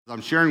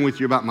I'm sharing with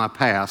you about my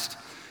past,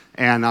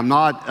 and I'm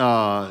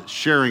not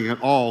sharing at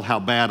all how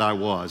bad I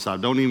was. I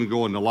don't even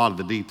go into a lot of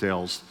the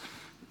details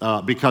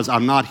because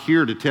I'm not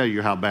here to tell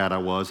you how bad I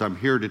was. I'm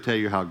here to tell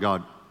you how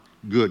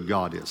good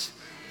God is.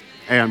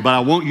 But I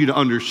want you to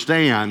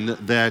understand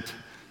that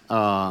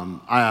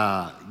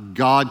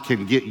God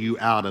can get you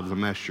out of the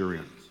mess you're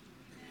in.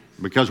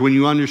 Because when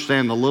you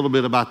understand a little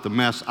bit about the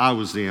mess I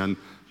was in,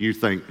 you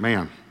think,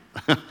 man,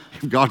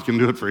 if God can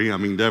do it for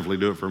him, he can definitely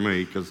do it for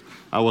me, because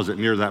I wasn't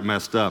near that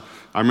messed up.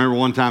 I remember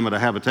one time at a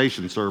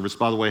habitation service.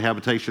 By the way,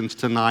 habitation's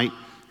tonight.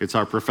 It's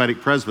our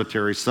prophetic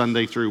presbytery,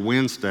 Sunday through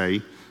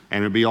Wednesday,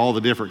 and it'll be all the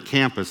different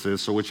campuses.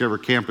 So whichever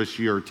campus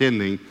you're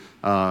attending,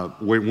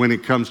 when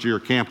it comes to your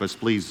campus,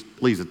 please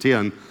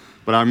attend.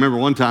 But I remember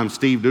one time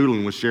Steve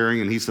Doolin was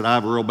sharing, and he said, I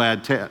have a real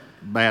bad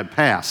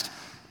past.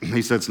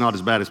 He said, it's not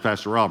as bad as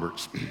Pastor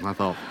Robert's. I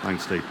thought,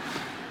 thanks, Steve.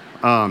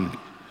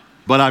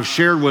 But I've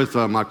shared with,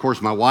 of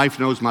course, my wife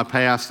knows my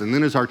past, and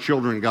then as our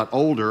children got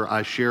older,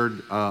 I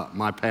shared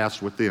my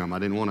past with them. I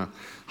didn't want to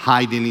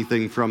hide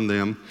anything from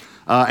them.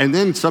 And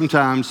then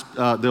sometimes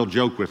they'll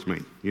joke with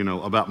me,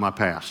 about my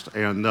past.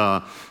 And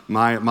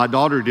my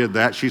daughter did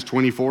that. She's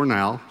 24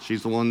 now.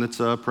 She's the one that's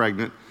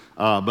pregnant.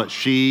 But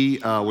she,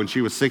 when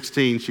she was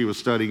 16, she was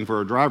studying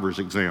for a driver's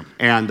exam.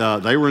 And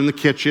they were in the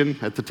kitchen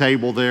at the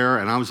table there,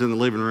 and I was in the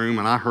living room,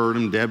 and I heard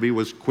them. Debbie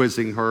was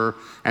quizzing her.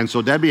 And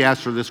so Debbie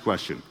asked her this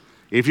question.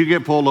 If you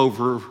get pulled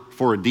over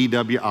for a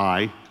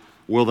DWI,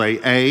 will they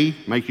A,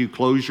 make you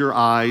close your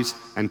eyes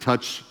and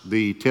touch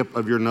the tip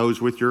of your nose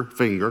with your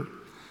finger,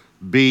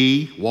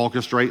 B, walk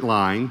a straight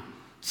line,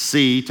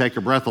 C, take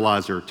a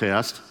breathalyzer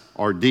test,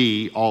 or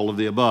D, all of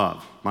the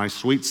above? My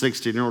sweet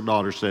 16-year-old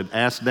daughter said,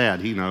 ask Dad,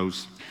 he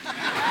knows.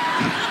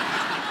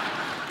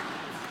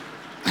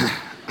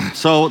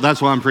 So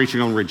that's why I'm preaching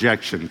on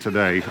rejection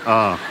today.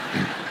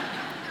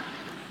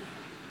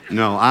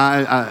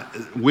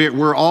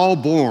 We're all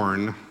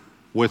born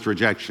with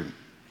rejection.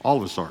 All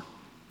of us are.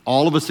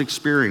 All of us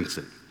experience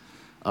it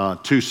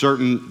to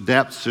certain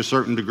depths, to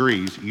certain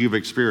degrees. You've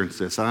experienced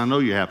this, and I know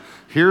you have.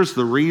 Here's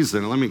the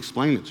reason. Let me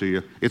explain it to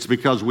you. It's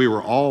because we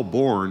were all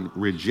born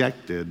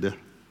rejected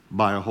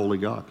by a holy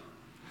God.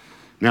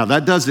 Now,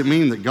 that doesn't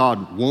mean that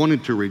God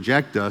wanted to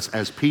reject us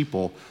as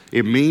people.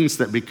 It means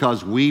that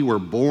because we were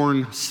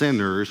born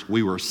sinners,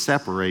 we were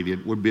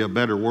separated, would be a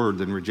better word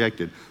than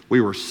rejected.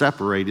 We were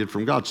separated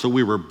from God. So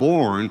we were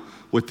born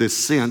with this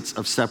sense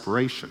of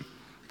separation,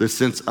 this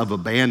sense of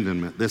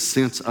abandonment, this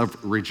sense of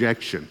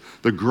rejection.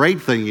 The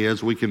great thing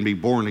is we can be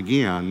born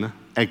again,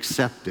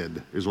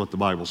 accepted, is what the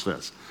Bible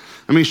says.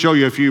 Let me show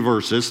you a few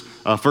verses.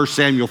 1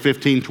 Samuel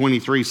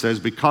 15:23 says,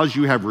 because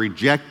you have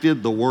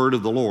rejected the word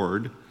of the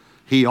Lord,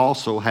 he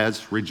also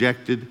has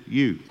rejected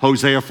you.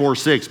 Hosea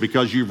 4:6,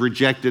 because you've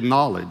rejected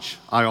knowledge,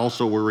 I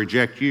also will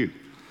reject you.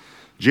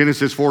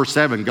 Genesis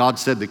 4:7, God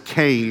said to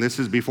Cain, this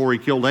is before he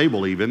killed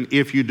Abel even,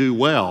 if you do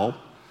well,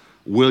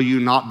 will you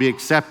not be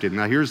accepted?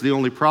 Now here's the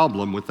only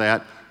problem with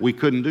that. We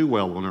couldn't do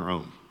well on our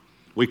own.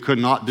 We could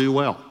not do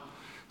well.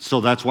 So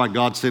that's why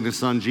God sent his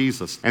son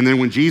Jesus. And then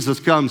when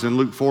Jesus comes in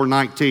Luke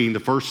 4:19, the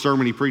first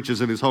sermon he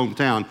preaches in his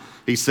hometown,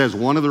 he says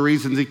one of the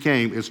reasons he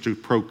came is to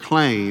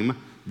proclaim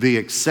the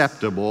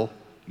acceptable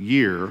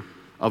year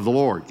of the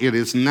Lord. It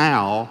is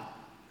now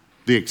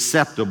the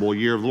acceptable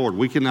year of the Lord.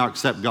 We can now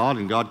accept God,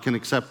 and God can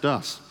accept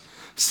us.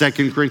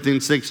 2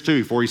 Corinthians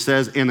 6:2, for he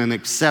says, in an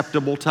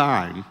acceptable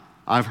time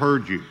I've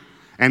heard you,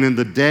 and in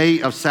the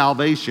day of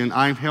salvation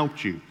I've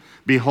helped you.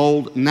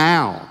 Behold,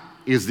 now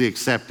is the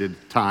accepted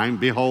time.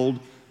 Behold,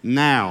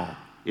 now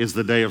is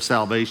the day of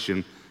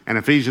salvation. And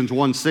Ephesians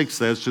 1:6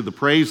 says, to the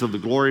praise of the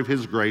glory of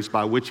his grace,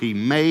 by which he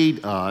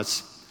made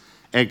us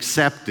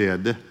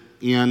accepted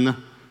in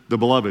the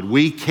beloved.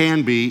 We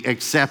can be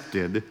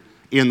accepted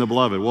in the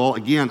beloved. Well,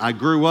 again, I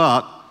grew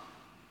up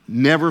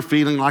never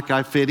feeling like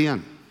I fit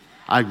in.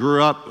 I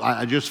grew up,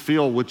 I just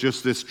feel with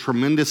just this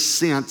tremendous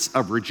sense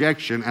of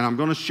rejection, and I'm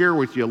going to share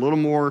with you a little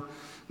more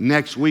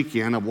next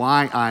weekend of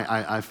why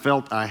I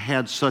felt I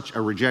had such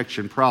a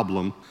rejection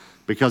problem,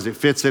 because it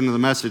fits into the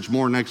message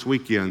more next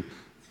weekend.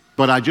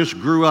 But I just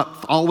grew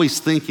up always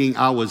thinking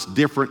I was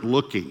different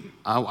looking.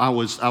 I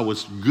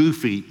was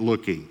goofy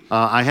looking.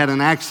 I had an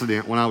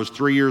accident when I was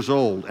 3 years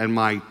old, and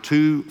my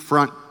two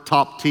front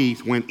top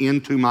teeth went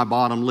into my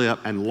bottom lip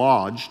and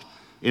lodged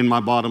in my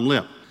bottom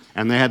lip.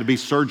 And they had to be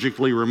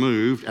surgically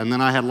removed. And then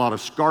I had a lot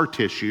of scar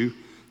tissue,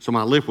 so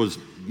my lip was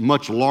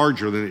much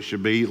larger than it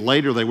should be.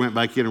 Later, they went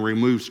back in and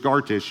removed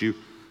scar tissue.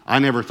 I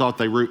never thought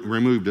they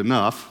removed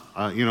enough,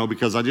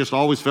 because I just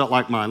always felt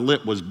like my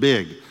lip was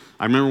big.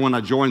 I remember when I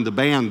joined the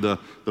band, the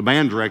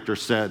band director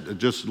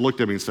just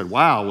looked at me and said,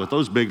 wow, with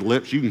those big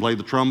lips, you can play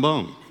the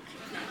trombone.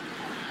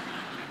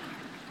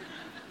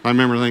 I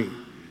remember thinking,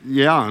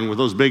 yeah, and with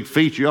those big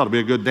feet, you ought to be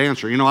a good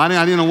dancer. I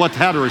didn't know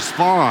how to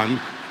respond,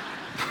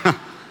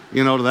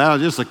 to that. I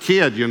was just a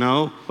kid,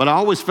 But I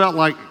always felt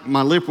like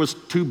my lip was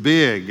too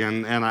big,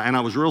 and I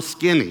was real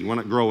skinny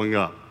growing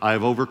up. I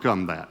have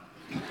overcome that.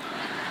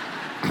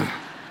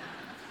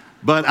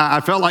 But I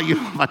felt like, if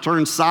I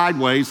turned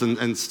sideways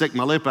and stick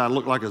my lip out, I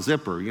looked like a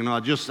zipper. I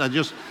just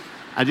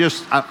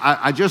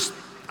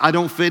I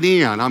don't fit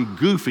in. I'm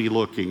goofy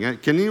looking.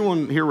 Can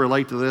anyone here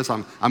relate to this?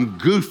 I'm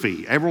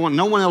goofy.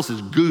 No one else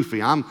is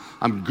goofy. I'm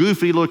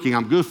goofy looking.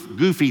 I'm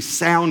goofy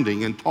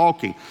sounding and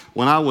talking.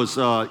 When I was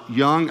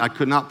young, I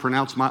could not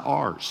pronounce my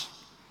R's.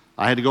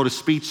 I had to go to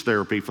speech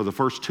therapy for the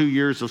first 2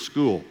 years of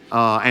school.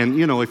 And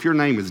if your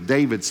name is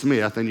David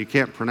Smith and you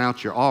can't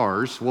pronounce your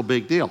R's, well,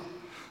 big deal.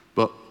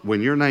 But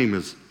when your name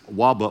is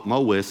Wabut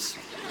Mowis,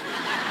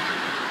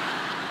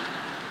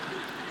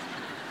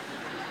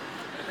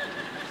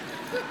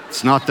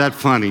 it's not that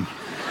funny.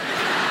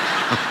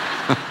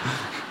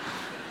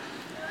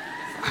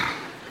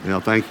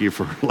 Thank you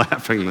for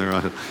laughing there.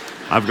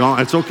 I've gone,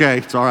 it's okay,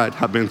 it's all right.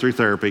 I've been through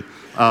therapy.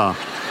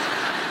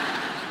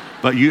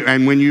 But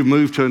when you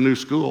move to a new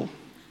school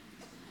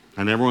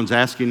and everyone's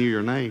asking you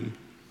your name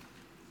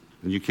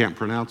and you can't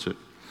pronounce it.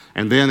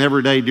 And then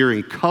every day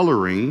during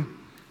coloring,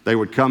 they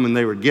would come and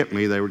they would get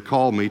me, they would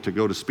call me to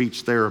go to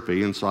speech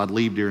therapy, and so I'd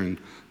leave during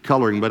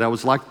coloring. But I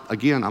was like,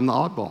 again, I'm the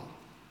oddball.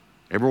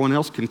 Everyone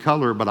else can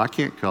color, but I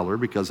can't color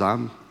because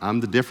I'm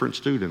the different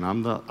student.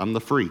 I'm the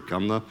freak.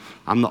 I'm the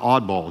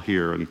oddball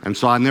here. And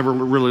so I never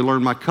really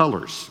learned my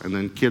colors. And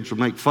then kids would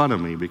make fun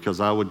of me because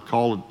I would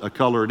call a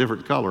color a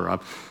different color.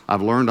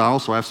 I've learned I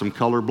also have some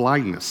color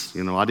blindness.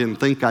 I didn't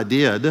think I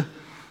did,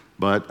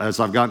 but as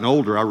I've gotten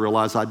older, I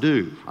realize I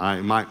do.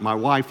 My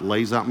wife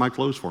lays out my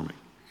clothes for me.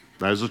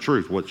 That is the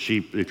truth.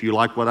 If you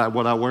like what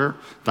I wear,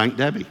 thank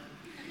Debbie.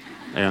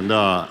 And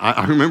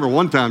I remember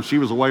one time she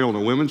was away on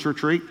a women's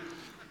retreat,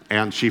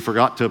 and she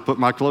forgot to put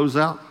my clothes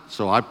out.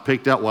 So I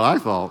picked out what I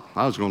thought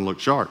I was going to look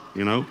sharp,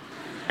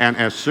 And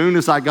as soon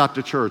as I got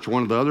to church,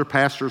 one of the other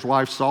pastor's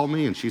wives saw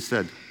me, and she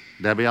said,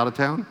 "Debbie out of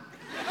town?"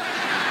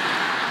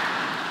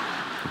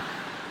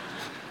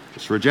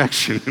 Just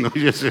rejection,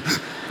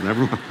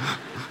 never mind.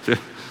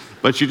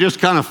 But you just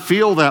kind of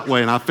feel that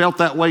way, and I felt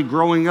that way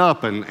growing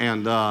up. And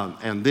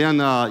then,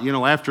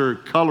 after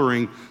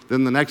coloring,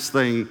 then the next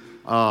thing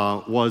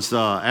was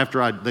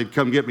after they'd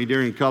come get me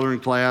during coloring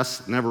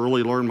class. Never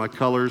really learned my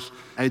colors.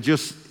 I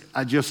just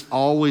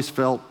always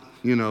felt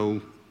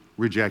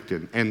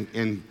rejected,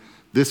 and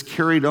this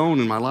carried on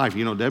in my life.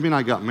 Debbie and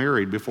I got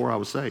married before I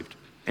was saved,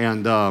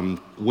 and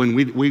when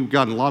we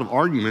got in a lot of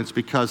arguments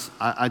because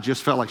I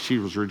just felt like she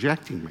was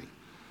rejecting me.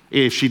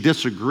 If she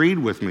disagreed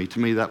with me, to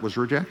me that was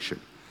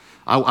rejection.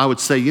 I would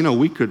say,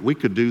 we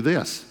could do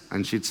this,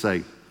 and she'd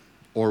say,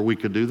 or we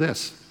could do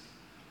this.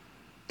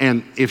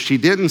 And if she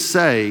didn't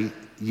say,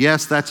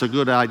 yes, that's a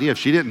good idea, if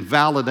she didn't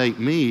validate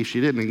me, if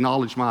she didn't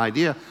acknowledge my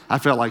idea, I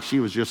felt like she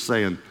was just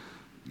saying,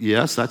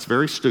 yes, that's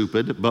very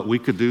stupid, but we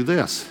could do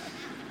this.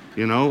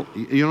 You know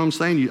what I'm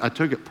saying? I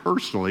took it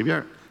personally.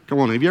 Have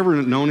you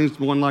ever known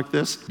anyone like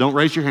this? Don't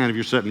raise your hand if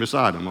you're sitting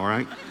beside them, all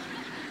right?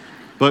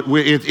 But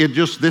this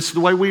is the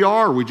way we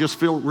are. We just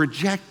feel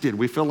rejected.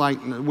 We feel like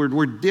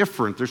we're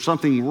different. There's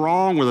something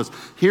wrong with us.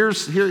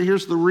 Here's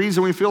the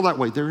reason we feel that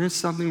way. There is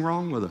something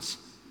wrong with us.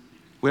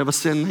 We have a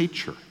sin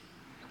nature.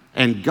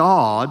 And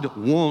God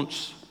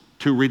wants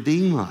to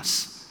redeem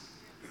us.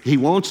 He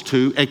wants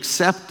to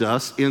accept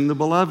us in the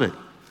beloved.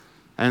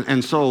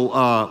 And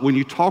so when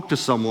you talk to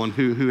someone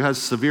who has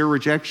severe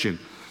rejection,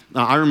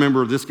 I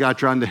remember this guy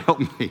trying to help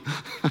me.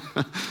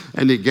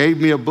 And he gave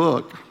me a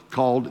book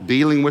called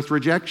Dealing with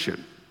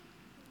Rejection.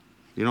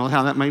 You know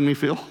how that made me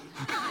feel?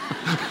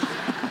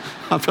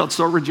 I felt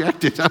so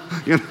rejected,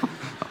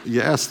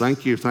 Yes,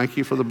 thank you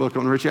for the book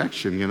on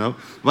rejection,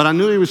 But I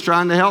knew he was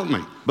trying to help me.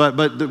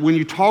 But when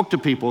you talk to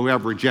people who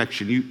have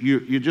rejection,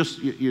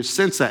 you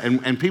sense that.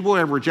 And people who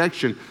have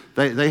rejection,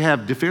 they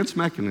have defense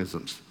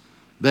mechanisms.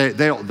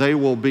 They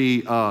will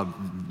be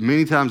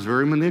many times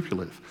very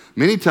manipulative.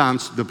 Many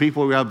times the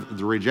people who have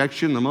the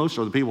rejection the most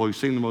are the people who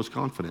seem the most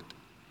confident.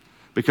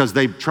 Because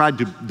they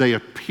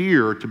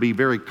appear to be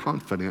very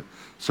confident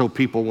so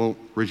people won't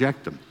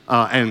reject them.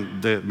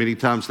 Many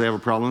times they have a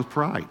problem with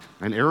pride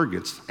and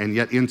arrogance, and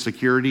yet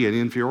insecurity and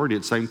inferiority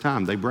at the same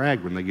time. They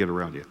brag when they get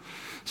around you.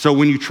 So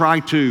when you try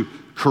to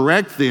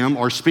correct them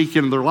or speak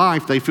into their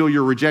life, they feel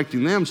you're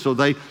rejecting them, so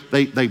they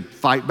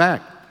fight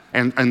back.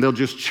 And they'll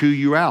just chew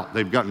you out.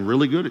 They've gotten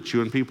really good at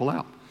chewing people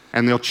out.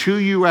 And they'll chew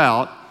you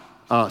out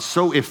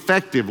so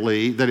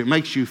effectively that it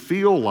makes you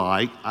feel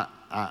like,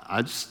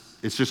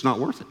 it's just not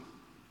worth it.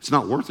 It's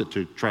not worth it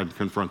to try to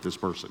confront this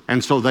person.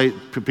 And so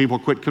people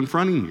quit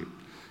confronting you.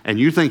 And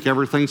you think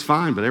everything's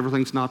fine, but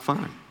everything's not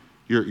fine.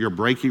 You're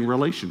breaking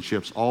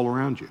relationships all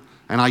around you.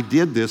 And I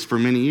did this for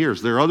many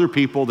years. There are other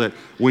people that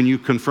when you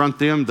confront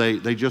them,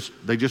 they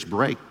just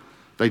break.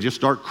 They just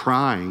start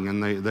crying,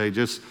 and they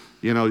just,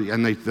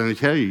 and they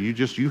tell you,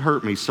 you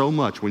hurt me so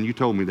much when you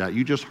told me that.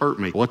 You just hurt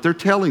me. What they're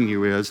telling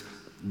you is,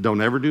 don't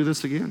ever do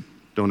this again.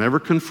 Don't ever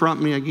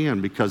confront me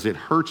again because it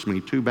hurts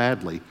me too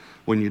badly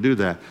when you do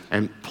that.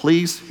 And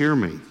please hear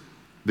me.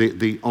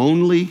 The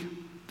only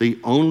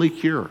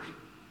cure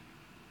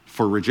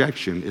for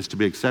rejection is to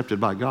be accepted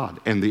by God.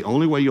 And the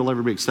only way you'll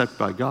ever be accepted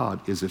by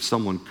God is if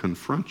someone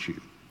confronts you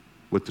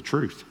with the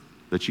truth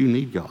that you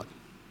need God.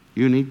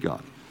 You need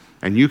God.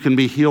 And you can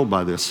be healed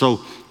by this.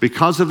 So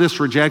because of this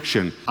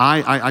rejection,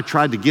 I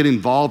tried to get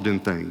involved in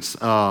things.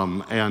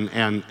 And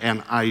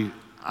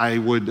I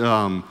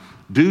would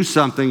do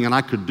something and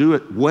I could do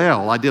it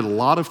well. I did a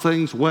lot of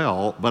things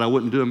well, but I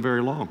wouldn't do them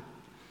very long.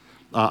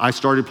 I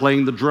started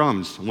playing the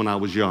drums when I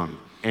was young.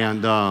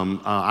 And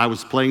I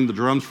was playing the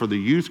drums for the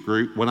youth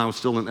group when I was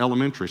still in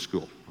elementary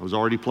school. I was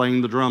already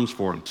playing the drums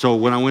for them. So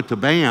when I went to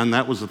band,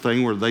 that was the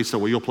thing where they said,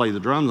 well, you'll play the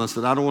drums. And I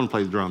said, I don't want to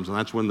play the drums. And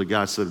that's when the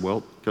guy said,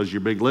 well, because your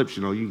big lips,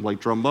 you can play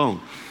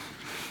trombone.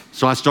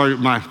 So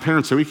my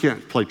parents said, we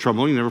can't play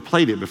trombone. You never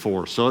played it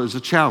before. So it was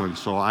a challenge.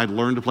 So I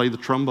learned to play the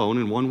trombone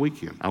in one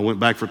weekend. I went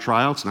back for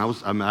tryouts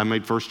and I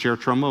made first chair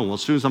trombone. Well,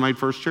 as soon as I made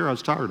first chair, I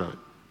was tired of it.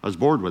 I was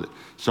bored with it.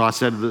 So I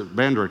said to the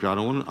band director, I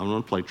don't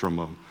want to play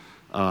trombone.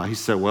 He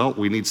said, well,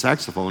 we need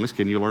saxophonists.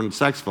 Can you learn the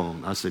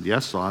saxophone? I said,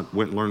 yes. So I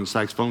went and learned the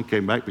saxophone,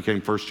 came back,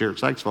 became first chair at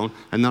saxophone,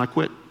 and then I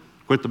quit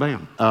the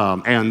band.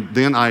 And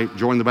then I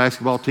joined the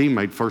basketball team,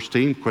 made first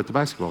team, quit the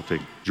basketball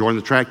team. Joined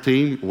the track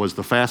team, was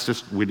the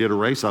fastest. We did a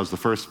race. I was the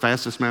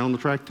fastest man on the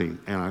track team,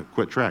 and I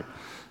quit track.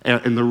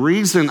 And the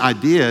reason I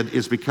did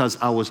is because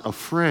I was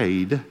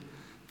afraid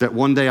that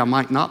one day I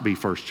might not be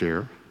first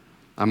chair,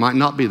 I might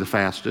not be the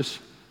fastest,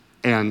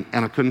 and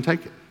I couldn't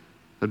take it.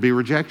 It'd be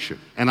rejection.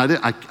 And I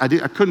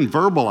couldn't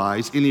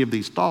verbalize any of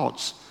these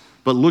thoughts,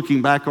 but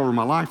looking back over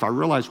my life, I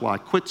realized why I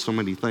quit so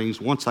many things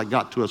once I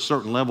got to a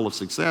certain level of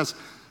success,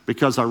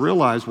 because I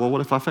realized, well,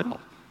 what if I fail?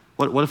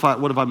 What if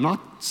I'm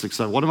not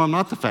successful? What if I'm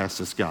not the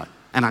fastest guy?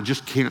 And I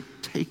just can't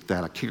take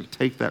that. I can't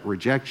take that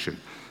rejection.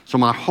 So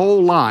my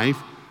whole life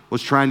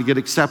was trying to get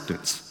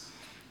acceptance.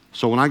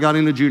 So when I got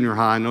into junior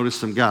high, I noticed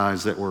some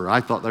guys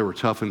I thought they were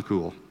tough and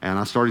cool. And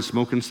I started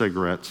smoking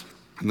cigarettes,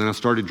 and then I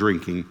started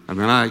drinking, and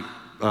then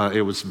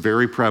it was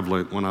very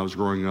prevalent when I was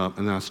growing up,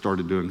 and then I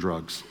started doing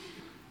drugs.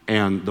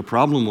 And the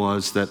problem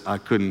was that I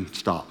couldn't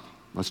stop.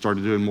 I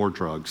started doing more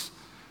drugs.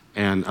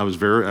 And I was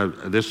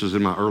this was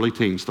in my early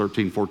teens,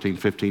 13, 14,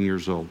 15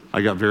 years old.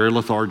 I got very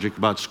lethargic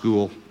about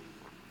school.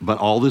 But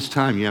all this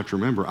time, you have to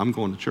remember, I'm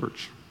going to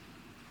church.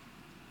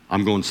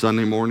 I'm going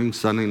Sunday morning,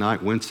 Sunday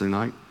night, Wednesday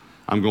night.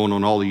 I'm going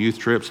on all the youth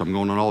trips. I'm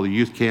going on all the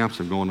youth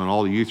camps. I'm going on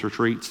all the youth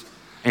retreats.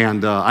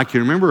 And I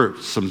can remember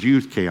some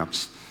youth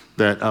camps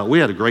that we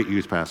had a great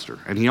youth pastor,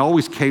 and he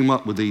always came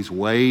up with these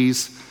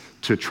ways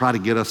to try to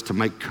get us to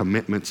make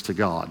commitments to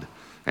God.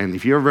 And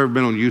if you've ever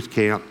been on youth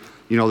camp,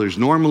 there's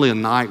normally a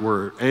night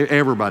where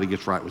everybody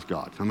gets right with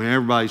God. I mean,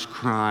 everybody's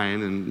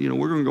crying, and,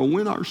 we're going to go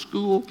win our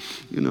school,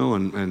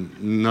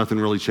 and nothing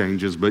really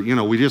changes. But,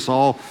 we just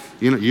all,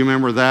 you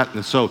remember that.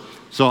 And so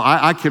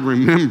I can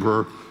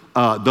remember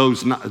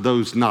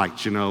those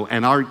nights,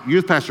 and our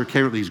youth pastor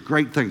came up with these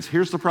great things.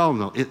 Here's the problem,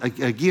 though.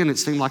 It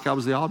seemed like I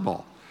was the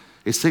oddball.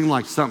 It seemed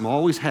like something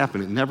always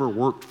happened. It never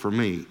worked for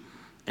me.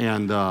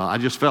 And I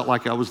just felt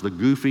like I was the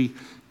goofy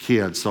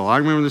kid. So I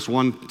remember this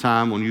one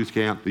time on youth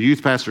camp, the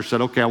youth pastor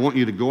said, okay, I want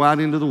you to go out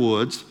into the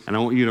woods, and I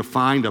want you to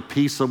find a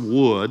piece of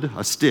wood,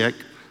 a stick,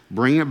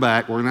 bring it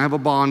back. We're going to have a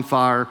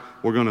bonfire.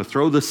 We're going to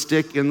throw the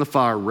stick in the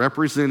fire,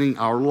 representing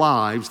our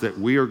lives, that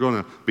we are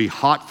going to be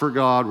hot for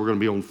God. We're going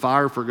to be on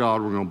fire for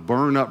God. We're going to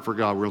burn up for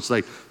God. We're going to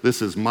say,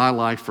 this is my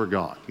life for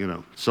God.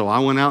 So I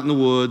went out in the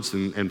woods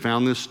and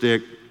found this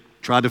stick.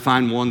 Tried to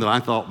find one that I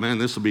thought, man,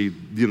 this will be,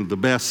 the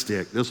best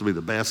stick. This will be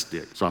the best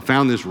stick. So I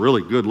found this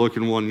really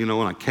good-looking one, and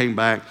I came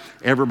back.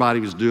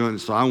 Everybody was doing it,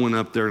 so I went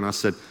up there and I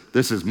said,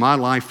 this is my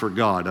life for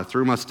God. I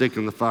threw my stick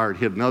in the fire, it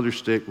hit another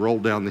stick,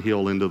 rolled down the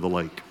hill into the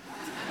lake.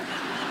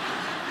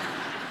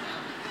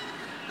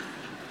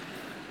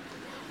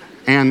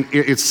 And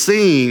it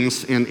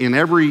seems, in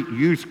every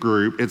youth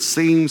group, it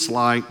seems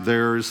like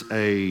there's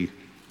a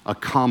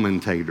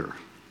commentator,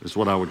 is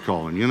what I would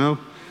call him,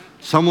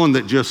 Someone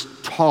that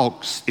just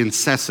talks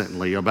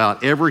incessantly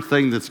about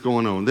everything that's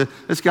going on.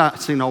 This guy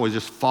seemed to always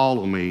just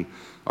follow me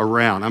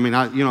around. I mean,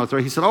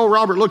 he said, oh,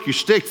 Robert, look, your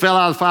stick fell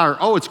out of the fire.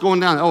 Oh, it's going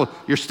down. Oh,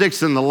 your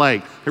stick's in the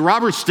lake. Hey,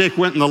 Robert's stick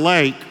went in the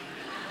lake.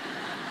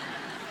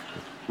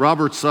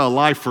 Robert's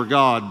life for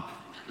God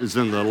is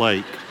in the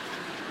lake.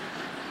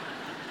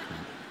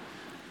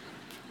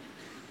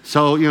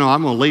 So, I'm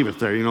going to leave it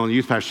there. And the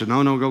youth pastor said,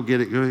 no, go get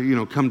it.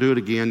 Come do it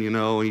again,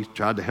 and he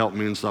tried to help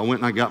me. And so I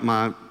went and I got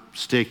my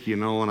stick,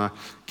 and I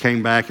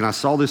came back and I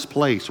saw this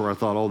place where I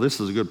thought, oh, this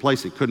is a good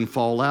place. It couldn't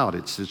fall out.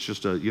 It's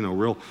just a,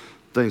 real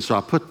thing. So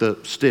I put the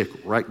stick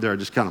right there. I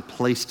just kind of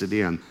placed it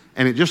in.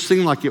 And it just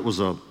seemed like it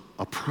was a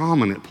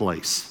prominent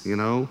place, in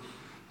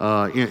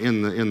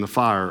the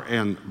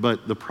fire.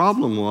 But the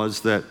problem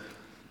was that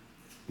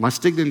my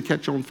stick didn't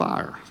catch on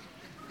fire.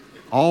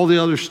 All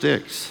the other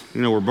sticks,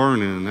 were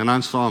burning. And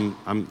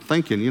I'm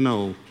thinking,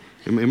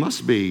 it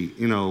must be,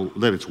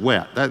 that it's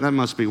wet. That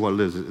must be what it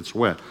is. It's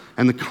wet.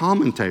 And the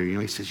commentator,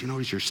 he says,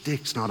 your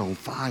stick's not on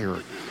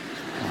fire.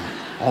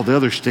 All the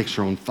other sticks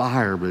are on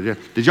fire. But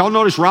did y'all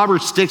notice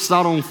Robert's stick's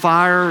not on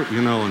fire?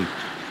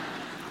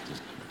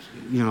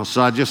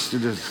 So I just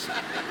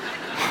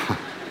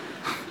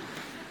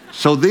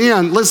So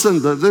then,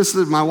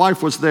 listen, my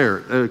wife was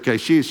there. Okay,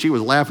 she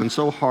was laughing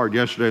so hard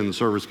yesterday in the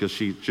service because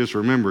she just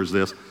remembers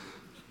this.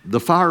 The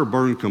fire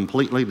burned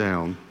completely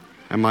down.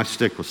 And my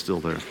stick was still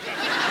there.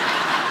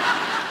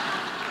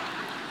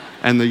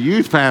 And the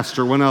youth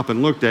pastor went up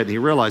and looked at it, and he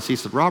realized, he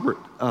said, Robert,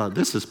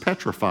 this is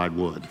petrified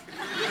wood.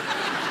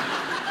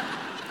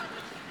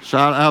 So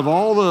out of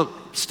all the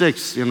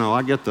sticks,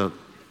 I get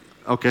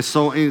okay,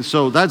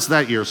 so that's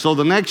that year. So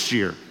the next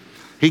year,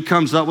 he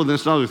comes up with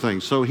this other thing.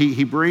 So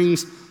he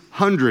brings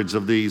hundreds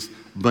of these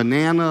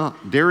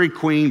Dairy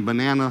Queen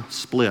banana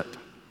split,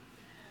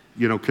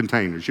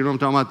 containers. You know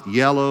what I'm talking about?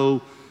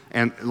 Yellow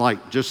and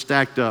just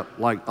stacked up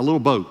like a little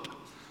boat.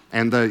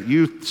 And the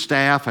youth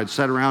staff had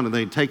sat around and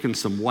they'd taken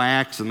some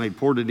wax and they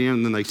poured it in,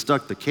 and then they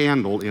stuck the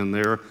candle in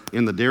there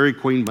in the Dairy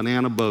Queen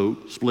banana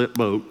split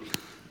boat.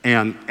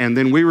 And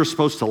then we were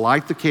supposed to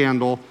light the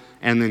candle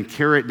and then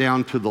carry it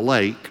down to the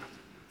lake.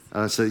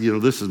 I said,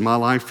 this is my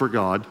life for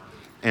God.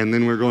 And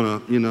then we're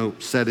going to,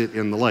 set it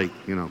in the lake,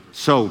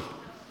 So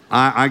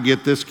I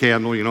get this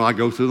candle, I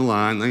go through the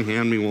line, they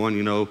hand me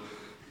one,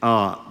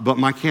 but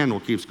my candle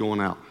keeps going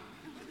out.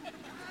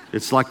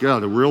 It's like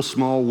the real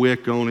small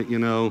wick on it,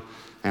 and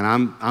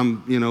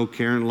I'm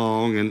carrying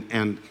along,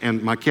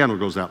 and my candle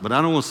goes out. But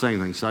I don't want to say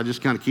anything, so I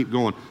just kind of keep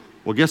going.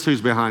 Well, guess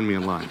who's behind me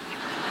in line?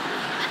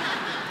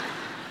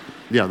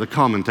 Yeah, the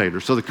commentator.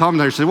 So the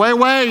commentator said,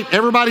 wait,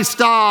 everybody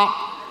stop.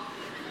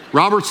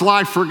 Robert's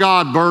life for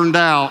God burned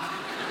out.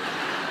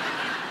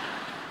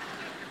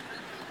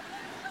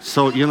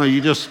 So,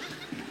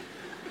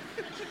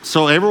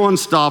 so everyone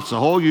stops, the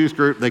whole youth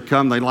group, they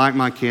come, they light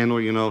my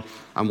candle,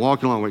 I'm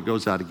walking along, it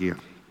goes out again.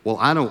 Well,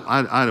 I don't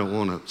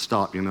want to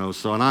stop,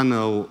 so, and I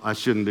know I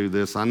shouldn't do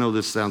this. I know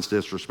this sounds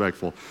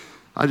disrespectful.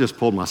 I just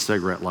pulled my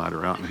cigarette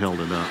lighter out and held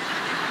it up.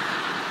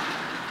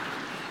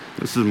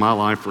 This is my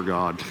life for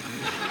God.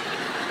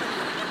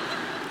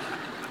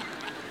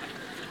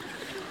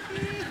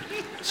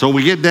 So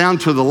we get down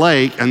to the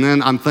lake, and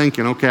then I'm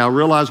thinking, okay, I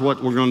realize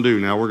what we're going to do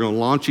now. We're going to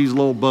launch these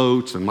little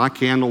boats, and my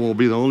candle will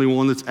be the only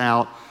one that's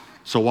out.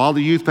 So while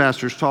the youth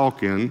pastor's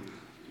talking,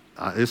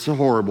 it's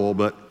horrible,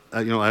 but,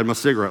 I had my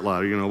cigarette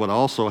lighter, but I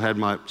also had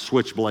my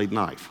switchblade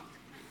knife.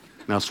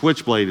 Now,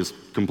 switchblade is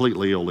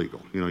completely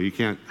illegal. You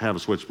can't have a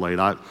switchblade.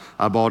 I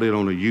bought it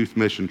on a youth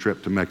mission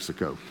trip to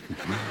Mexico.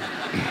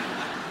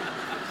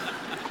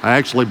 I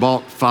actually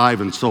bought 5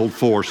 and sold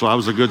 4, so I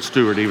was a good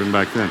steward even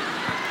back then.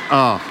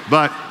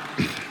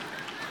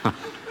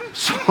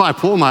 So I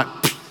pull my,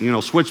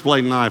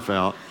 switchblade knife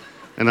out,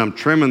 and I'm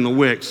trimming the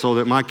wick so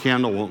that my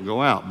candle won't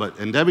go out.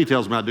 And Debbie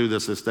tells me I do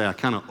this day. I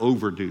kind of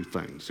overdo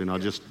things, I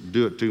just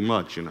do it too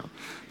much,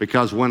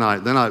 because when I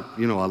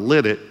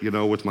lit it,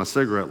 with my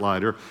cigarette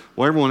lighter.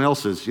 Well, everyone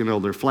else's,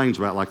 their flames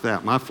about like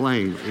that. My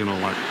flame,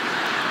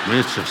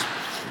 it's just,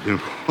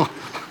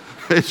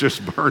 it's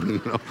just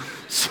burning,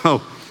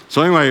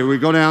 So anyway, we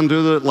go down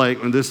to the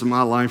lake, and this is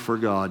my life for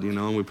God,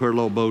 and we put a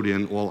little boat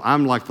in. Well,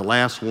 I'm like the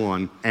last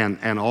one,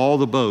 and all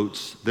the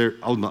boats, there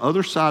on the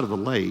other side of the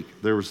lake,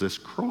 there was this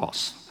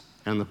cross,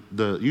 and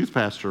the youth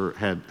pastor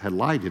had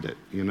lighted it,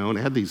 and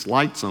it had these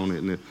lights on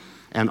it,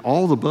 and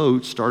all the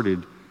boats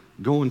started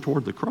going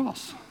toward the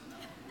cross.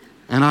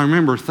 And I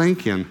remember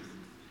thinking,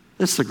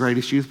 this is the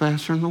greatest youth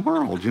pastor in the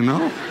world,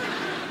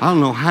 I don't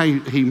know how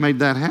he made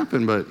that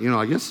happen, but,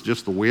 I guess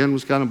just the wind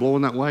was kind of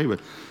blowing that way, but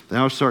then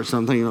I start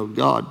thinking,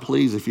 God,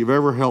 please, if you've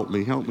ever helped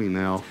me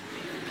now.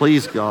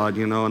 Please, God,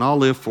 and I'll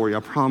live for you. I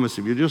promise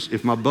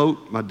if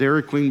my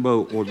Dairy Queen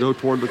boat will go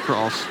toward the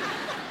cross,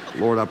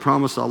 Lord, I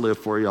promise I'll live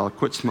for you. I'll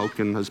quit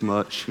smoking as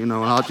much, and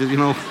I'll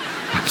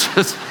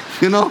just,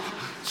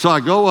 So I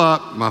go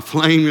up, my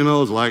flame,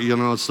 is like,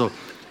 so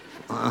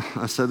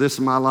I said, this is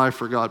my life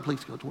for God.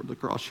 Please go toward the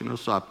cross,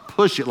 So I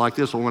push it like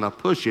this, and when I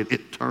push it,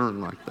 it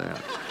turned like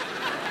that.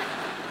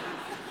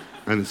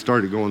 And it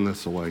started going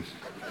this way.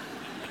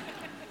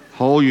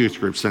 Whole youth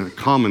group sent a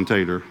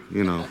commentator,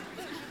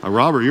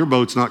 Robert, your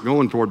boat's not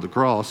going toward the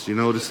cross. You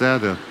notice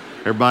that?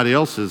 Everybody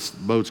else's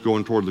boat's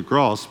going toward the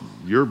cross.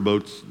 Your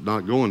boat's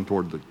not going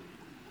toward the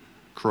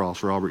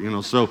cross, Robert.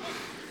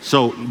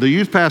 So the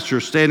youth pastor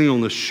is standing on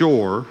the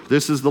shore.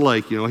 This is the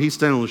lake, he's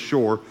standing on the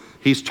shore.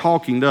 He's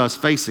talking to us,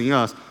 facing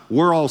us.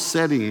 We're all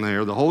sitting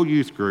there, the whole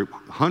youth group,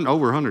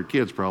 over 100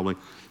 kids probably,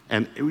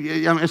 and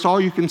it's all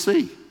you can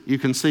see. You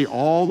can see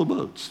all the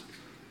boats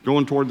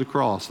going toward the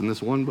cross in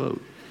this one boat.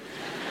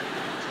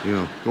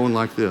 Going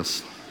like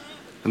this.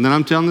 And then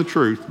I'm telling the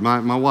truth.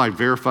 My wife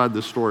verified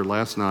this story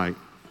last night.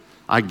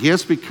 I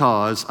guess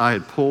because I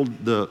had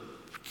pulled the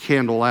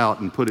candle out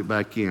and put it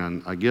back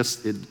in, I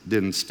guess it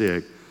didn't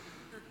stick.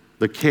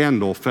 The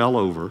candle fell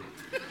over,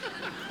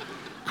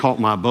 caught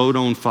my boat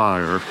on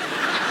fire.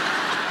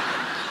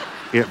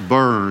 It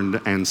burned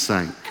and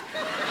sank.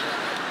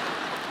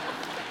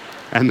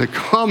 And the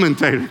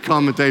commentator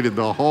commentated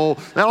the whole,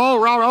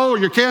 Robert,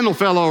 your candle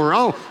fell over.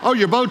 Oh,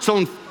 your boat's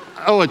on,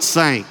 it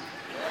sank.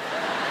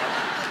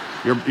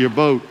 Your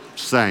boat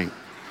sank,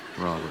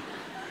 Robert.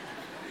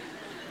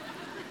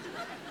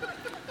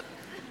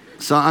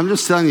 So I'm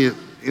just telling you,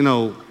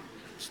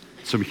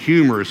 some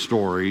humorous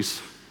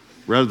stories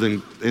rather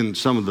than in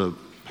some of the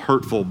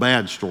hurtful,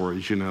 bad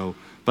stories,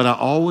 But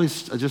I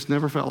just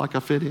never felt like I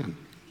fit in.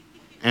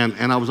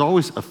 And I was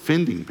always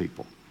offending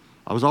people.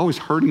 I was always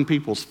hurting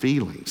people's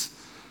feelings.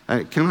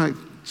 Can I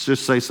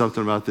just say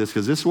something about this?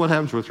 Because this is what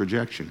happens with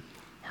rejection.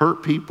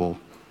 Hurt people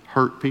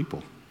hurt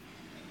people.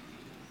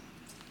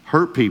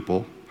 Hurt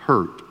people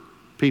hurt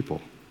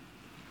people.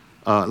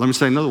 Let me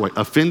say another way.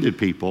 Offended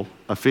people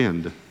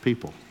offend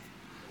people.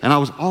 And I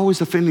was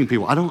always offending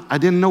people. I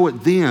didn't know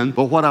it then,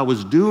 but what I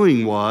was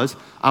doing was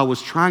I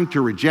was trying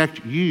to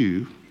reject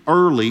you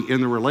early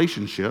in the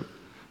relationship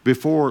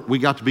before we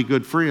got to be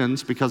good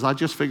friends, because I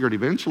just figured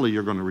eventually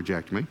you're going to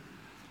reject me.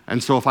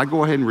 And so if I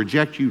go ahead and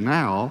reject you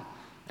now,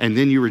 and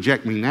then you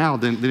reject me now,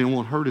 then it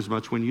won't hurt as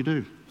much when you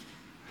do.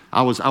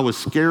 I was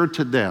scared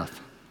to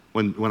death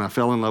when I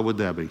fell in love with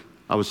Debbie.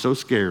 I was so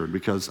scared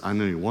because I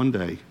knew one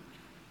day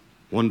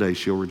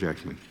she'll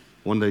reject me.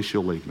 One day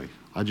she'll leave me.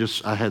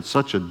 I had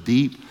such a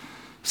deep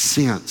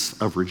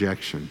sense of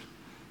rejection.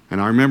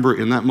 And I remember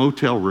in that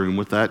motel room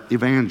with that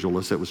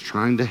evangelist that was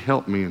trying to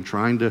help me and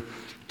trying to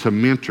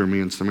mentor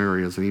me in some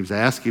areas. And he was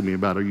asking me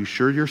about, are you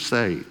sure you're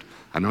saved?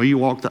 I know you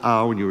walked the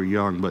aisle when you were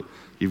young, but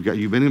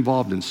you've been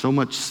involved in so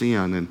much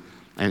sin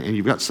and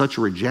you've got such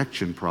a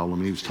rejection problem.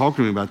 And he was talking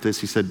to me about this.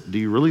 He said, do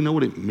you really know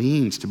what it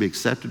means to be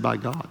accepted by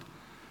God?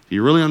 Do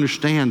you really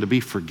understand to be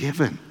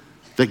forgiven,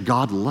 that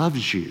God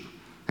loves you?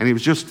 And it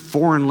was just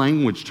foreign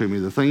language to me,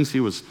 the things he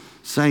was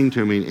saying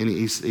to me. And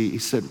he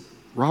said,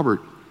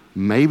 Robert,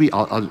 maybe,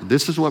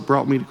 this is what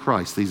brought me to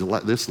Christ,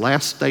 this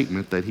last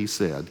statement that he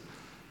said.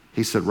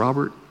 He said,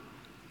 Robert,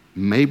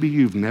 maybe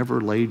you've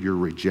never laid your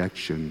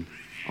rejection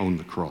on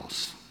the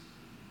cross.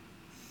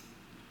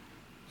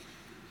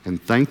 And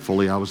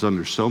thankfully, I was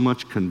under so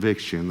much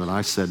conviction that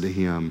I said to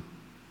him,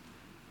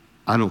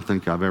 I don't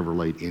think I've ever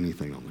laid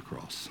anything on the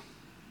cross.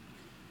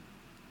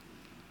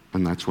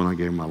 And that's when I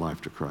gave my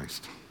life to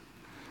Christ.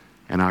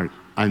 And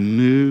I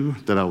knew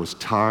that I was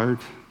tired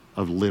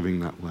of living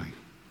that way.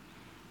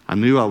 I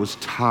knew I was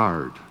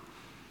tired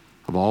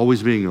of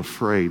always being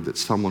afraid that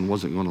someone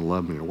wasn't going to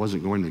love me or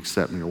wasn't going to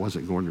accept me or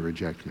wasn't going to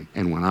reject me.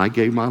 And when I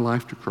gave my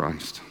life to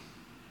Christ,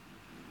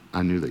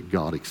 I knew that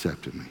God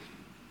accepted me,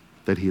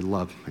 that he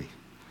loved me.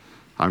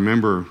 I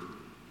remember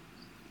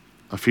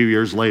a few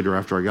years later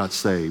after I got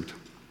saved,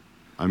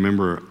 I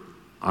remember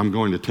I'm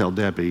going to tell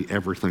Debbie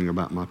everything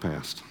about my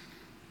past.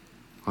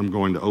 I'm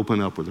going to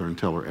open up with her and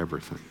tell her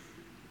everything.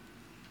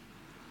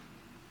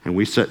 And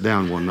we sat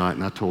down one night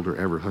and I told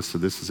her I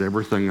said, this is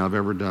everything I've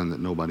ever done that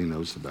nobody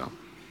knows about.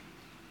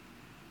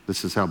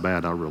 This is how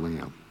bad I really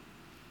am.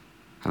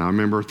 And I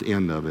remember at the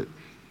end of it,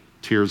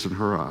 tears in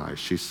her eyes,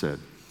 she said,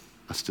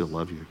 I still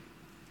love you.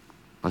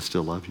 I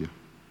still love you.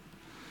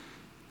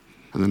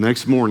 And the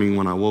next morning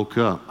when I woke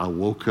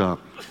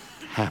up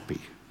happy.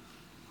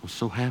 I was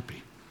so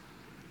happy.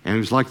 And it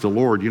was like the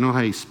Lord, you know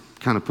how he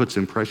kind of puts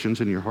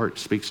impressions in your heart,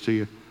 speaks to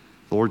you?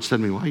 The Lord said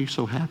to me, why are you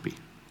so happy?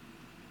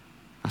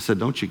 I said,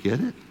 don't you get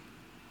it?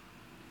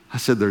 I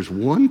said, there's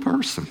one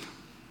person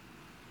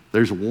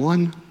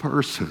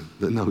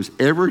that knows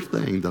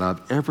everything that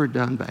I've ever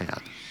done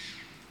bad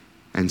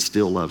and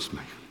still loves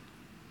me.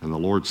 And the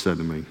Lord said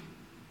to me,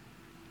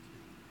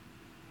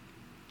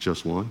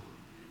 just one?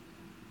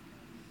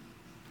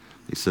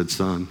 He said,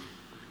 son,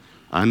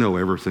 I know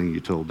everything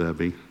you told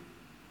Debbie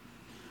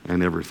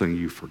and everything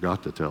you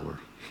forgot to tell her.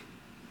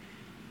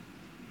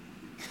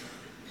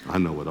 I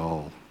know it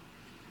all.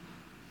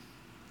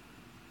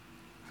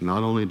 And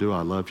not only do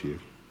I love you,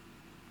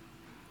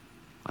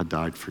 I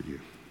died for you.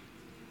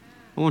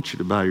 I want you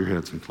to bow your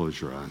heads and close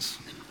your eyes.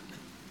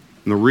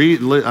 And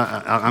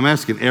I'm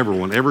asking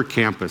everyone, every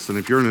campus, and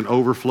if you're in an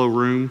overflow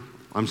room,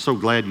 I'm so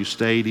glad you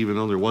stayed even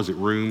though there wasn't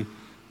room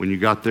when you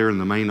got there in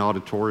the main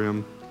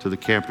auditorium to the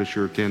campus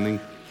you're attending.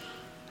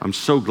 I'm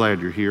so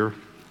glad you're here.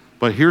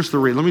 But here's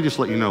let me just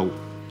let you know,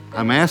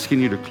 I'm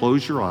asking you to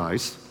close your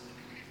eyes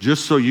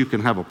just so you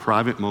can have a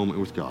private moment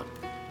with God.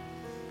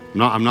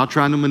 I'm not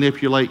trying to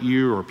manipulate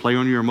you or play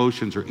on your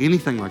emotions or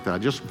anything like that.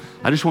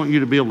 I just want you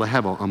to be able to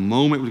have a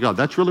moment with God.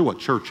 That's really what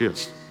church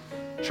is.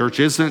 Church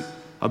isn't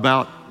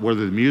about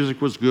whether the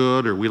music was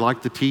good or we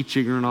liked the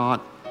teaching or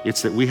not.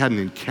 It's that we had an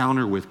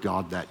encounter with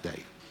God that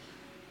day.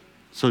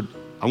 So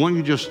I want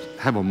you to just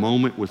have a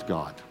moment with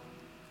God.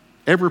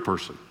 Every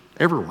person,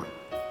 everyone.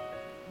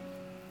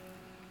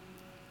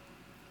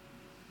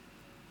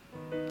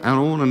 And I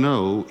want to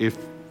know if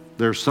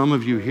there's some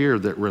of you here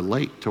that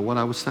relate to what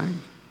I was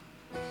saying.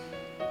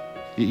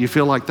 You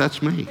feel like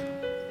that's me.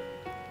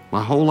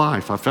 My whole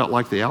life, I felt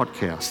like the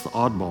outcast, the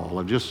oddball.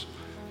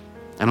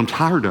 And I'm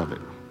tired of it.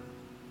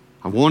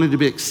 I wanted to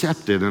be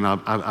accepted, and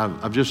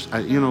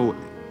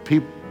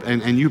people,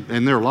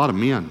 and there are a lot of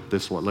men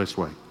this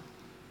way.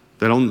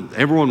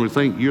 Everyone would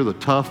think you're the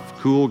tough,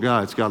 cool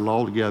guy that's got it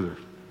all together.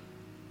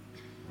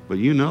 But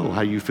you know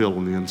how you feel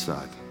on the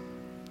inside.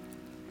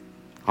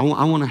 I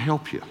want to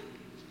help you.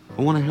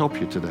 I want to help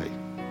you today.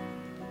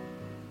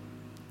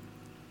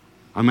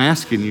 I'm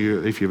asking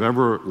you if you've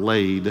ever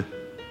laid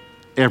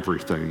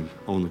everything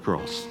on the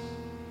cross.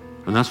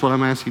 And that's what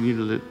I'm asking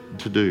you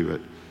to do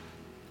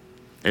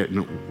at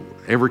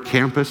every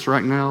campus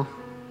right now.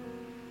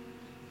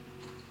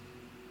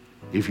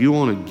 If you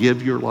want to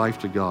give your life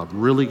to God,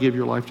 really give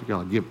your life to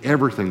God, give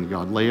everything to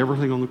God, lay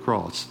everything on the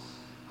cross,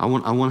 I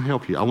want to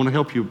help you. I want to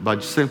help you by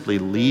simply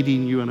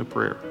leading you in a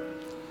prayer.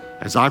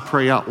 As I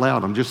pray out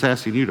loud, I'm just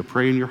asking you to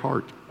pray in your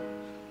heart.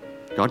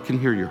 God can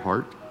hear your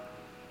heart.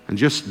 And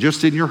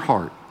just in your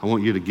heart, I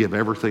want you to give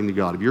everything to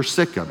God. If you're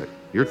sick of it,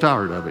 you're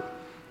tired of it,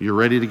 you're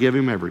ready to give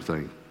him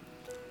everything.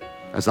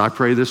 As I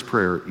pray this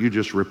prayer, you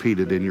just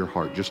repeat it in your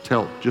heart. Just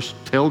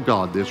tell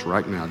God this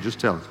right now. Just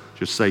tell him.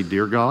 Just say,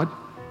 dear God.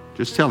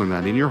 Just tell him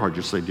that in your heart.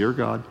 Just say, dear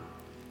God,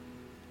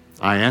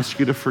 I ask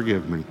you to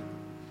forgive me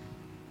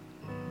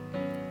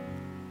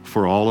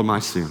for all of my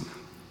sin.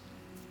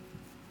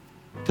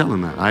 Tell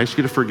him that. I ask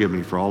you to forgive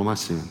me for all of my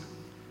sin.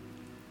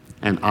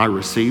 And I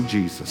receive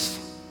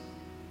Jesus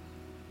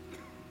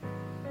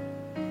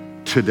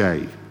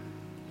today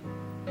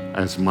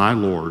as my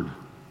Lord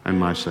and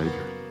my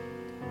Savior.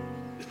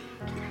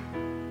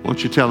 Why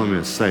don't you tell him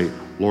this? Say,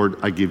 Lord,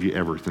 I give you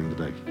everything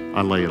today.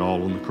 I lay it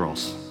all on the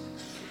cross.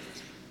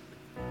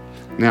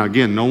 Now,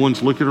 again, no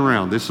one's looking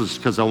around. This is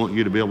because I want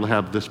you to be able to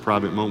have this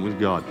private moment with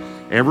God.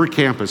 Every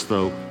campus,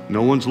 though,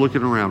 no one's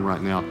looking around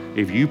right now.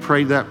 If you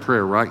prayed that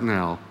prayer right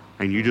now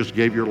and you just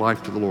gave your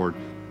life to the Lord,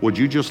 would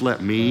you just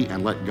let me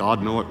and let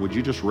God know it? Would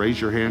you just raise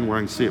your hand where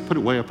I can see it? Put it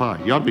way up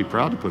high. You ought to be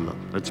proud to put it up.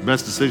 That's the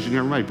best decision you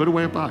ever made. Put it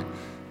way up high.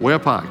 Way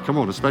up high. Come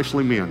on,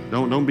 especially men.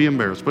 Don't be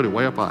embarrassed. Put it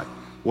way up high.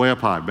 Way up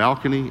high.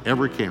 Balcony,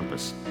 every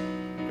campus.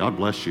 God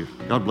bless you.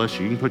 God bless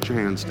you. You can put your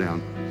hands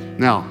down.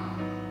 Now,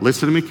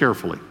 listen to me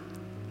carefully.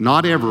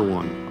 Not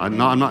everyone. I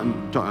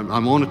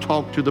want to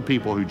talk to the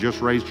people who just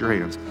raised your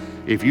hands.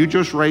 If you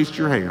just raised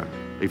your hand,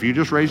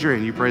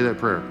 you pray that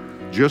prayer.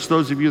 Just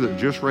those of you that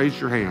just raised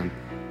your hand,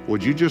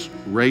 would you just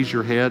raise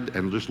your head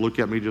and just look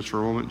at me just for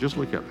a moment? Just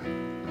look at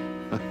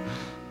me.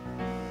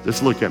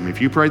 Just look at me.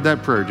 If you prayed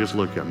that prayer, just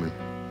look at me.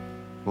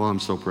 Well, I'm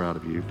so proud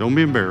of you. Don't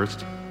be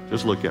embarrassed.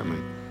 Just look at me.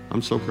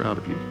 I'm so proud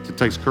of you. It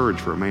takes courage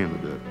for a man to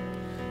do it.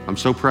 I'm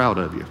so proud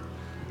of you.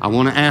 I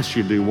want to ask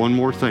you to do one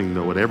more thing,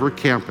 though. At every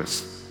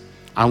campus,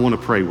 I want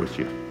to pray with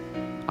you.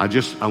 I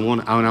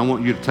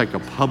want you to take a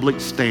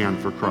public stand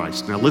for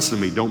Christ. Now listen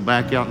to me, don't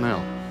back out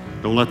now.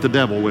 Don't let the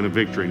devil win a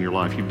victory in your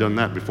life. You've done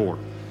that before.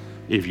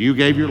 If you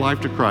gave your life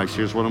to Christ,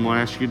 here's what I'm going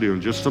to ask you to do.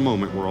 In just a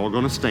moment, we're all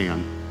going to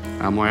stand.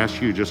 I'm going to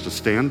ask you just to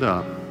stand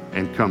up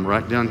and come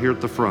right down here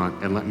at the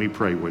front and let me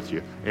pray with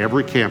you.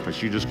 Every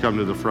campus, you just come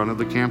to the front of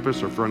the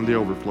campus or front of the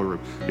overflow room.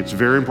 It's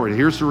very important.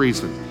 Here's the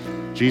reason.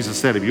 Jesus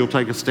said, if you'll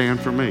take a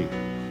stand for me,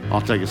 I'll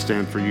take a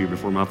stand for you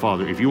before my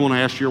Father. If you want to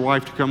ask your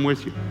wife to come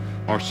with you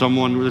or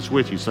someone that's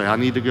with you, say, I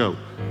need to go.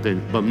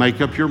 But make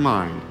up your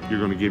mind. You're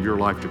going to give your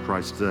life to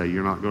Christ today.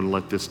 You're not going to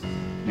let this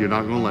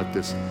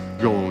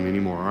go on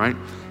anymore, all right?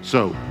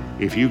 So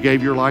if you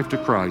gave your life to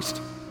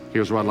Christ,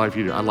 here's what I'd like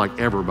you to do. I'd like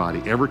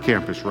everybody, every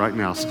campus right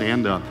now,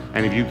 stand up.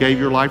 And if you gave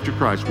your life to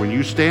Christ, when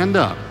you stand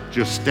up,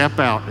 just step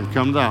out and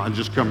come down and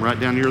just come right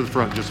down here to the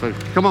front. Just say,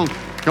 come on,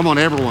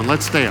 everyone,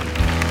 let's stand.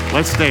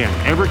 Let's stand.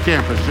 Every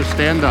campus, just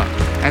stand up.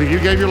 And if you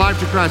gave your life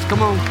to Christ,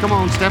 come on,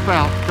 step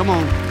out, come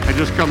on, and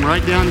just come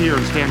right down here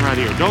and stand right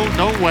here.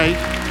 Don't wait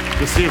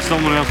to see if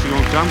someone else is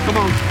going to come. Come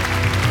on.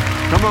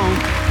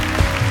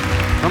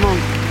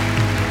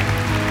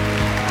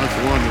 That's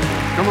wonderful.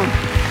 Come on,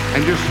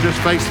 and just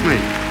face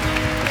me.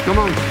 Come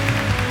on.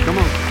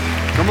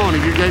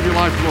 If you gave your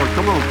life to the Lord,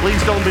 come on. Please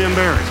don't be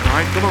embarrassed. All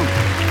right, come on.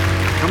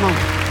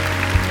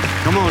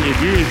 If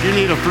you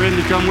need a friend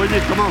to come with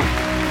you, come on.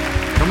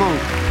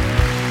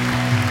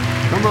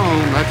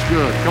 That's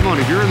good. Come on,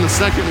 if you're in the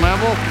second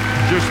level,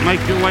 just make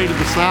your way to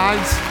the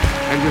sides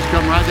and just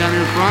come right down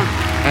here in front.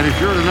 And if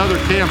you're at another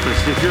campus,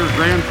 if you're at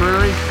Grand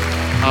Prairie,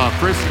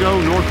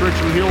 Frisco, North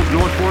Richland Hills,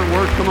 North Fort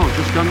Worth, come on,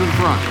 just come to the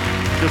front.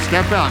 Just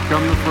step out,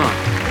 come to the front.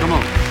 Come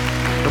on,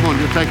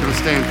 you're taking a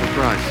stand for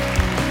Christ.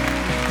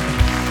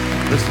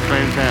 This is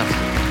fantastic.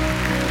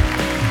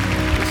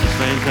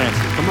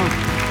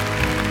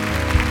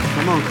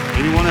 Come on.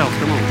 Anyone else?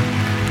 Come on.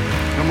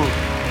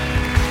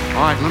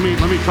 All right, let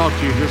me talk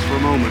to you just for a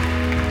moment.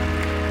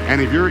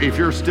 And if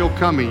you're still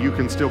coming, you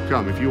can still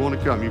come. If you want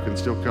to come, you can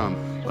still come.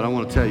 But I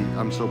want to tell you,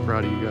 I'm so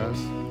proud of you guys.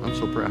 I'm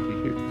so proud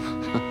of you.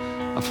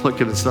 I'm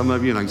looking at some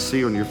of you and I can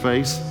see on your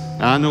face.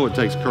 Now, I know it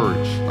takes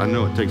courage.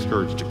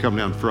 To come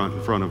down front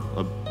in front of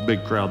a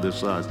big crowd this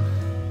size.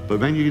 But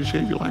man, you just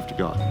gave your life to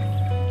God.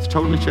 It's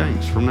totally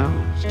changed from now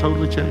on. It's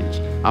totally changed.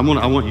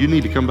 You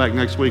need to come back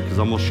next week because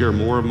I'm going to share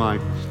more of my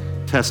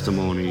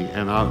testimony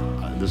and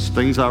there's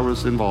things I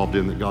was involved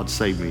in that God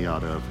saved me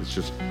out of. It's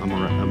just a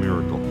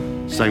miracle.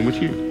 Same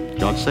with you.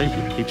 God saved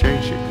you. He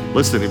changed you.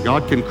 Listen, if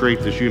God can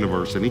create this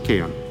universe, and He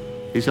can,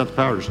 He's got the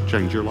power to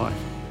change your life.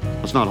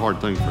 It's not a hard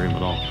thing for Him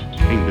at all. He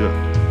can do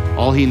it.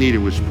 All He needed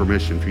was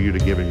permission for you to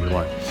give Him your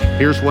life.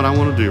 Here's what I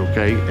want to do,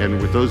 okay? And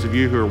with those of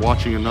you who are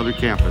watching another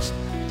campus,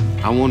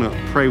 I want to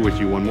pray with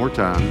you one more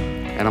time,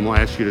 and I'm going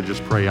to ask you to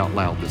just pray out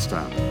loud this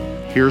time.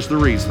 Here's the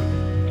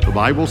reason. The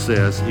Bible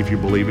says if you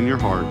believe in your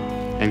heart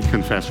and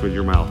confess with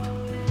your mouth.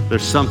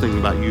 There's something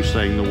about you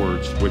saying the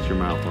words with your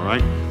mouth, all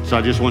right? So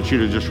I just want you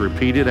to just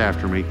repeat it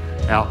after me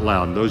out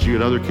loud. And those of you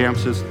at other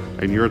campuses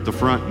and you're at the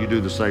front, you do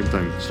the same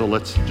thing. So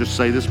let's just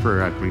say this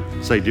prayer after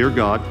me. Say, Dear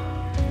God,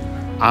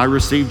 I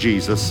receive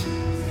Jesus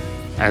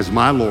as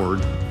my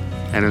Lord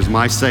and as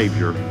my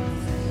Savior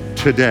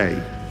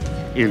today.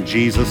 In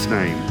Jesus'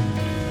 name,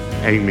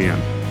 amen.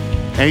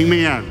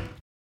 Amen.